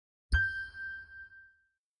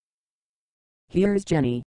Here's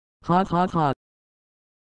Jenny. Ha ha ha.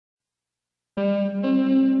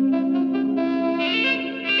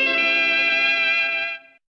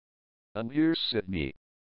 And here's Sidney.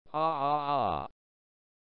 Ha ha ha.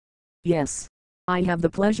 Yes. I have the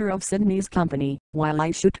pleasure of Sidney's company while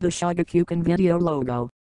I shoot the Shogakukan video logo.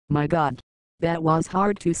 My god. That was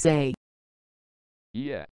hard to say.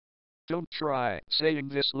 Yeah. Don't try saying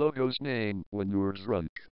this logo's name when you're drunk.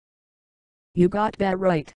 You got that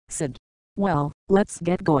right, Sid. Well, let's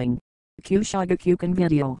get going. Cue Shogakukan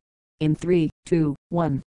video. In 3, 2,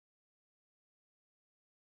 1.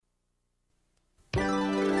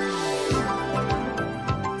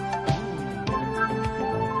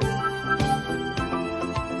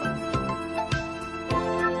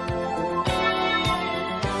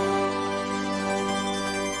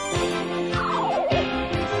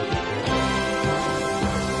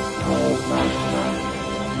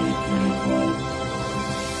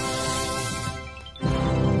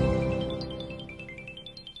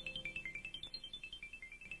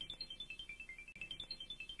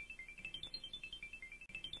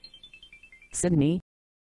 Sidney,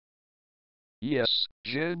 Yes,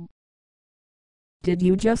 Jen? did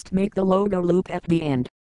you just make the logo loop at the end?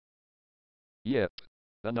 Yep.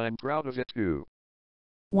 And I'm proud of it too.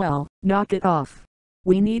 Well, knock it off.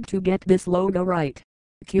 We need to get this logo right.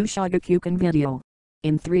 Cue Shogakukan video.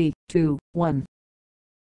 In 3, 2, 1.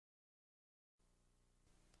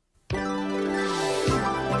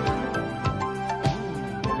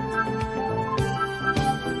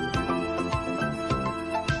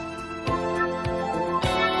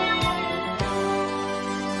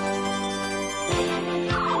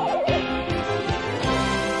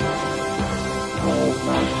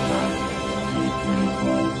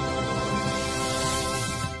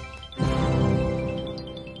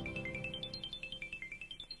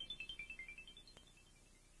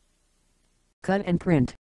 Cut and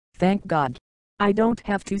print. Thank God. I don't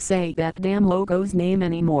have to say that damn logo's name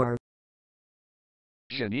anymore.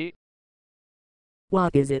 Jenny?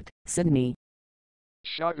 What is it, Sidney?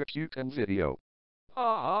 Shogakukan video.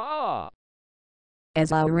 Ha ha ha.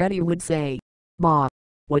 As I already would say. Bah.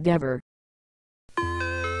 Whatever.